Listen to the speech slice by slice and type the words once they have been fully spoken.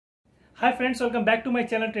Hi friends, welcome back to my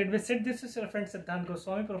channel TWS. This is your friend Siddhant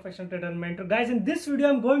Goswami, professional trader and mentor. Guys, in this video,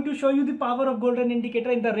 I'm going to show you the power of golden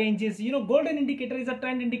indicator in the ranges. You know, golden indicator is a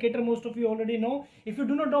trend indicator. Most of you already know. If you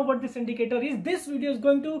do not know what this indicator is, this video is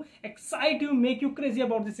going to excite you, make you crazy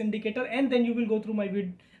about this indicator, and then you will go through my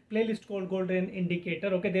playlist called golden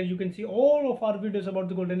indicator. Okay, there you can see all of our videos about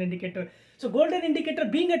the golden indicator. So golden indicator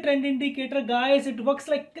being a trend indicator, guys, it works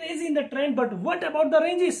like crazy in the trend. But what about the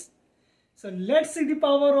ranges? So let's see the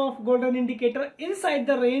power of golden indicator inside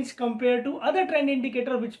the range compared to other trend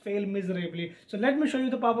indicator which fail miserably. So let me show you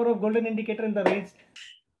the power of golden indicator in the range.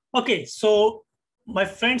 Okay, so my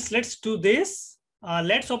friends, let's do this.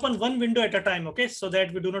 Let's open one window at a time, okay, so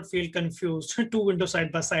that we do not feel confused. Two windows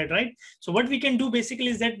side by side, right? So what we can do basically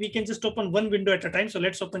is that we can just open one window at a time. So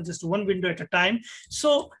let's open just one window at a time.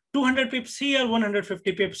 So 200 pips here,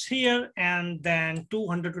 150 pips here, and then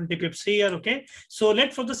 220 pips here, okay? So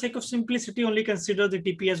let, for the sake of simplicity, only consider the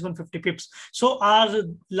TPS 150 pips. So our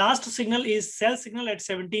last signal is sell signal at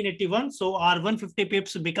 1781. So our 150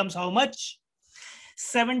 pips becomes how much?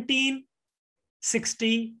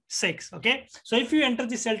 1766. Okay, so if you enter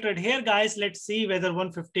the sell trade here, guys, let's see whether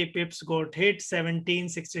 150 pips got hit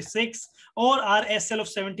 1766 or our SL of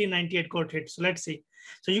 1798 got hit. So let's see.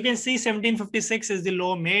 So you can see 1756 is the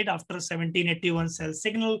low made after 1781 sell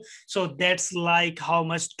signal. So that's like how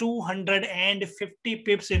much? 250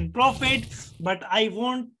 pips in profit, but I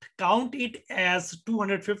won't count it as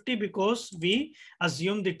 250 because we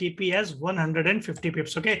assume the TP as 150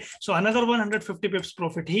 pips. Okay, so another 150 pips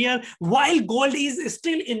profit here while gold is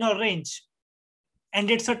still in a range, and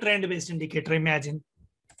it's a trend based indicator. Imagine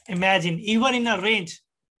even in a range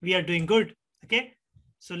we are doing good. Okay,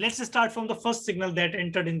 so let's start from the first signal that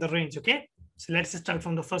entered in the range. Okay, so let's start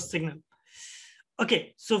from the first signal.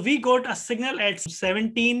 Okay, so we got a signal at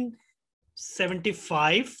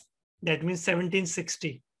 1775, that means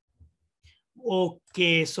 1760.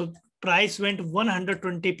 Okay, so price went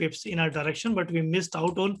 120 pips in our direction, but we missed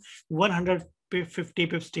out on 150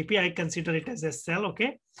 pips TP. I consider it as a sell.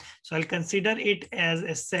 Okay, so I'll consider it as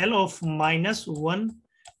a sell of minus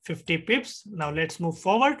 150 pips. Now let's move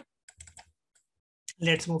forward.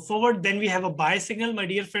 Then we have a buy signal, my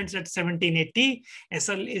dear friends, at 1780.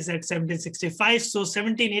 SL is at 1765. So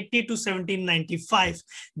 1780 to 1795,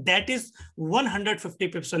 that is 150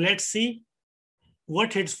 pips. So let's see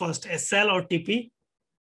what hits first, SL or TP.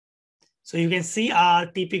 So you can see our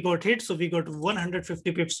TP got hit. So we got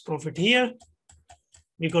 150 pips profit here.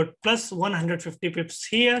 We got plus 150 pips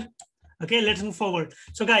here. Okay, let's move forward.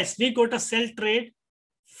 So guys, we got a sell trade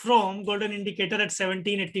from golden indicator at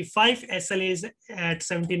 1785. SL is at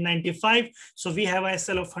 1795. So we have a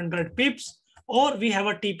SL of 100 pips, or we have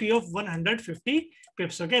a TP of 150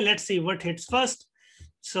 pips. Okay, let's see what hits first.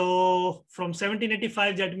 So from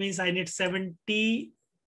 1785, that means I need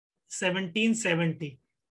 1770.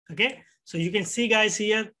 Okay, so you can see, guys,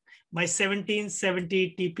 here my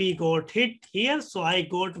 1770 TP got hit here. So I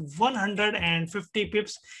got 150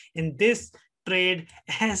 pips in this trade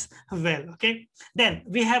as well. Okay, then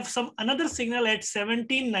we have another signal at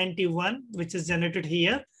 1791 which is generated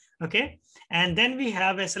here. Okay, and then we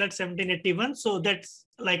have SL at 1781. So that's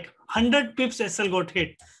like 100 pips SL got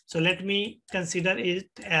hit. So let me consider it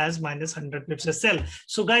as minus 100 pips SL.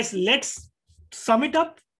 So guys, let's sum it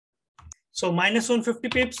up. So minus 150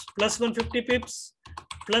 pips, plus 150 pips,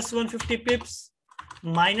 plus 150 pips,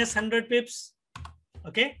 minus 100 pips.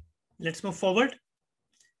 Okay, let's move forward.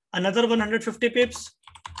 Another 150 pips,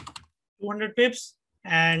 200 pips,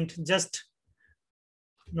 and just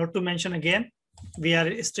not to mention again, we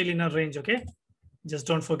are still in a range. Okay, just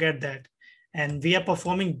don't forget that. And we are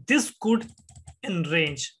performing this good in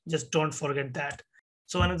range. Just don't forget that.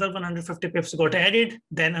 So another 150 pips got added,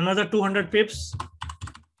 then another 200 pips.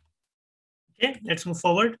 Okay, let's move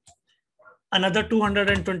forward. Another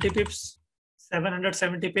 220 pips,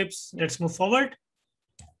 770 pips. Let's move forward.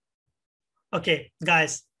 Okay,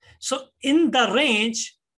 guys. So in the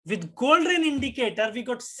range with Goldrain indicator, we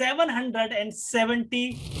got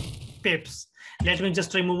 770 pips. Let me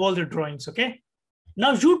just remove all the drawings. Okay.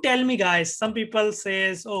 Now you tell me, guys, some people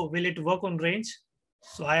says, oh, will it work on range?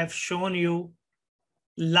 So I have shown you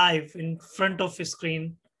live in front of a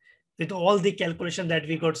screen with all the calculation that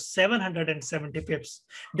we got 770 pips.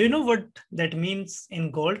 Do you know what that means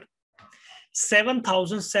in gold?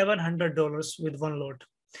 $7,700 with one lot.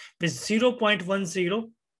 With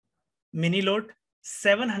 0.10 mini lot,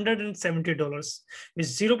 $770. With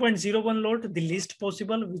 0.01 lot, the least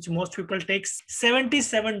possible, which most people take,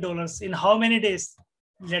 $77. In how many days?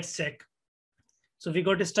 Let's check. So we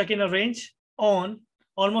got stuck in a range on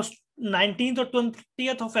almost 19th or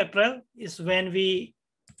 20th of April is when we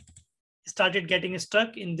started getting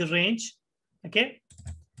stuck in the range. Okay,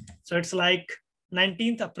 so it's like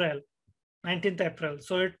 19th April.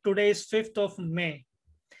 So today is 5th of May.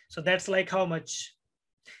 So that's like how much?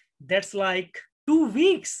 That's like 2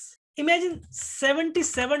 weeks. Imagine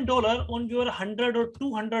 $77 on your $100 or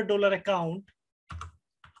 $200 account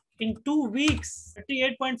in 2 weeks.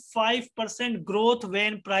 38.5% growth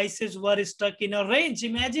when prices were stuck in a range.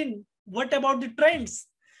 Imagine what about the trends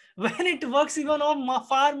when it works even on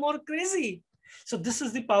far more crazy. So this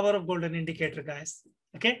is the power of golden indicator, guys.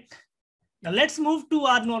 Okay. Now let's move to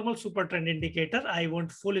our normal super trend indicator. I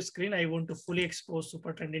want full screen. I want to fully expose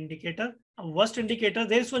super trend indicator. Worst indicator,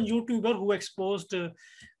 there's one YouTuber who exposed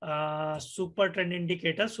super trend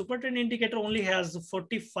indicator. Super trend indicator only has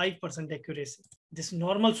 45% accuracy. This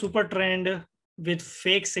normal super trend with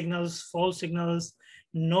fake signals, false signals,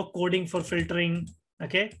 no coding for filtering,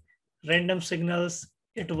 okay, random signals,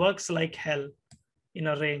 it works like hell in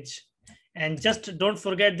a range. And just don't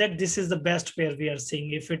forget that this is the best pair we are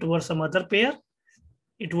seeing. If it were some other pair,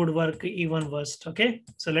 it would work even worse. Okay,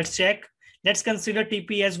 so let's check. Let's consider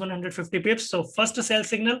TP as 150 pips. So first sell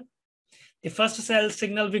signal, the first sell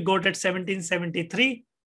signal we got at 1773.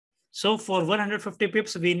 So for 150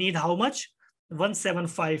 pips, we need how much?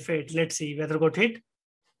 1758. Let's see whether got hit.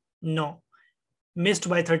 No, missed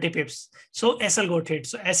by 30 pips. So SL got hit.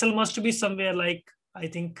 So SL must be somewhere like, I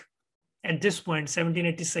think at this point,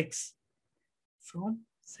 1786. From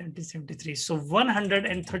 1773. So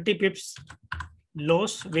 130 pips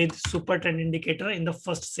loss with super trend indicator in the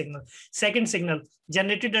first signal. Second signal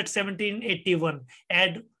generated at 1781,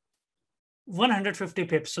 add 150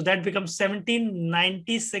 pips. So that becomes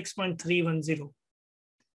 1796.310.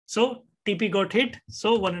 So TP got hit.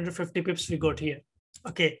 So 150 pips we got here.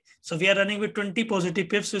 Okay, so we are running with 20 positive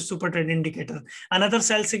pips with super trend indicator. Another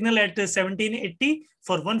sell signal at 1780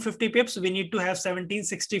 for 150 pips. We need to have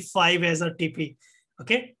 1765 as our TP.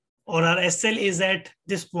 Okay, or our SL is at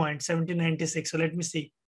this point 1796. So let me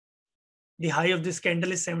see. The high of this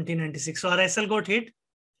candle is 1796. So our SL got hit,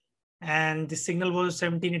 and the signal was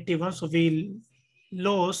 1781. So we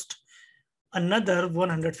lost another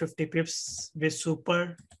 150 pips with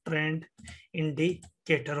super trend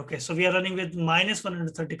indicator. Okay, so we are running with minus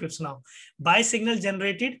 130 pips now. Buy signal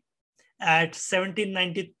generated at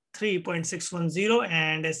 1793.610,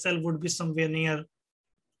 and SL would be somewhere near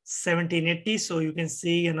 1780. So you can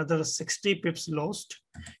see another 60 pips lost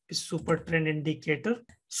with super trend indicator.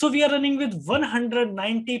 So we are running with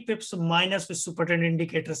 190 pips minus with super trend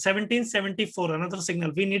indicator. 1774, another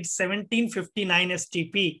signal. We need 1759 as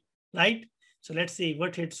TP, right? So let's see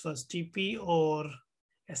what hits first, TP or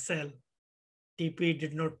SL. TP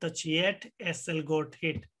did not touch yet, SL got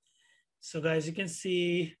hit. So guys, you can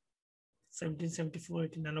see 1774,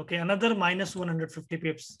 89. Okay, another minus 150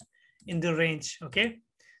 pips in the range. Okay,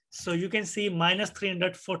 so you can see minus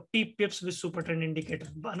 340 pips with super trend indicator.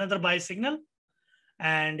 Another buy signal.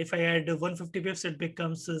 And if I add 150 pips, it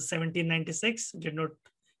becomes 1796, did not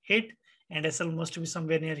hit. And SL must be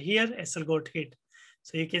somewhere near here, SL got hit.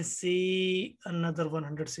 So you can see another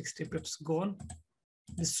 160 pips gone.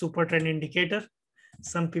 This super trend indicator.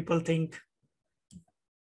 Some people think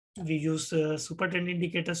we use super trend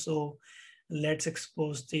indicator. So let's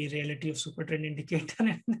expose the reality of super trend indicator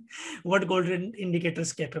and what golden indicator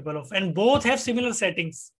is capable of. And both have similar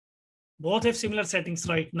settings. Both have similar settings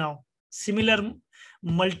right now. Similar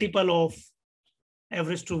multiple of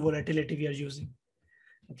average true volatility we are using.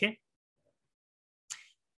 Okay.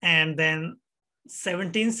 And then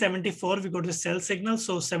 1774, we got the sell signal.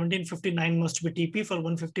 So 1759 must be TP for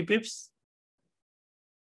 150 pips.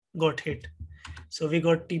 Got hit. So we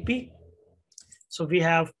got TP. So we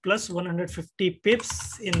have plus 150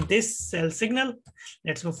 pips in this sell signal.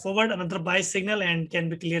 Let's move forward. Another buy signal, and can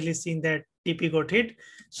be clearly seen that TP got hit.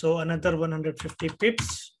 So another 150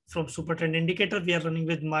 pips from super trend indicator. We are running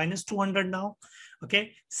with minus 200 now.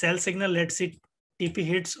 Okay. Sell signal. Let's see TP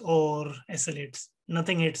hits or SL hits.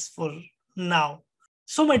 Nothing hits for now.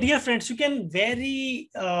 So my dear friends, you can very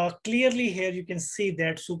clearly here, you can see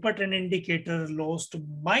that super trend indicator lost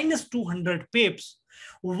minus 200 pips,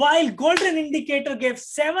 while golden indicator gave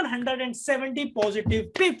 770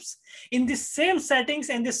 positive pips in the same settings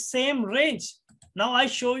and the same range. Now I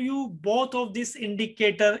show you both of this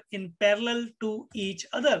indicator in parallel to each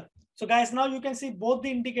other. So guys, now you can see both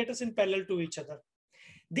the indicators in parallel to each other.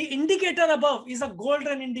 The indicator above is a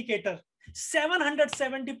golden indicator,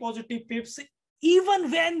 770 positive pips, even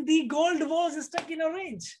when the gold was stuck in a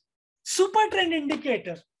range. Super trend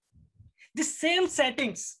indicator, the same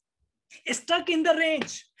settings, stuck in the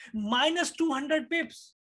range, minus 200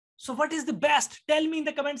 pips. So what is the best? Tell me in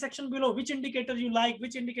the comment section below which indicator you like,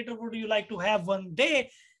 which indicator would you like to have one day.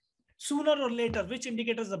 sooner or later, which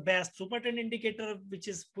indicator is the best? Supertrend indicator, which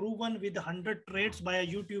is proven with 100 trades by a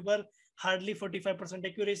YouTuber, hardly 45%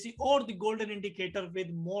 accuracy, or the golden indicator with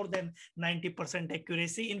more than 90%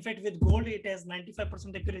 accuracy. In fact, with gold, it has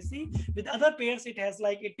 95% accuracy. With other pairs, it has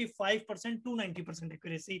like 85% to 90%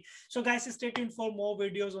 accuracy. So guys, stay tuned for more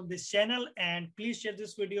videos on this channel, and please share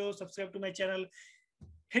this video, subscribe to my channel,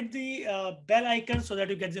 hit the bell icon so that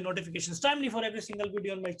you get the notifications timely for every single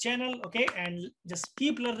video on my channel. Okay, and just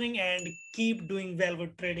keep learning and keep doing well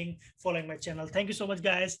with trading following my channel. Thank you so much,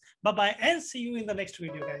 guys. Bye bye, and see you in the next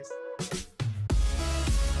video, guys.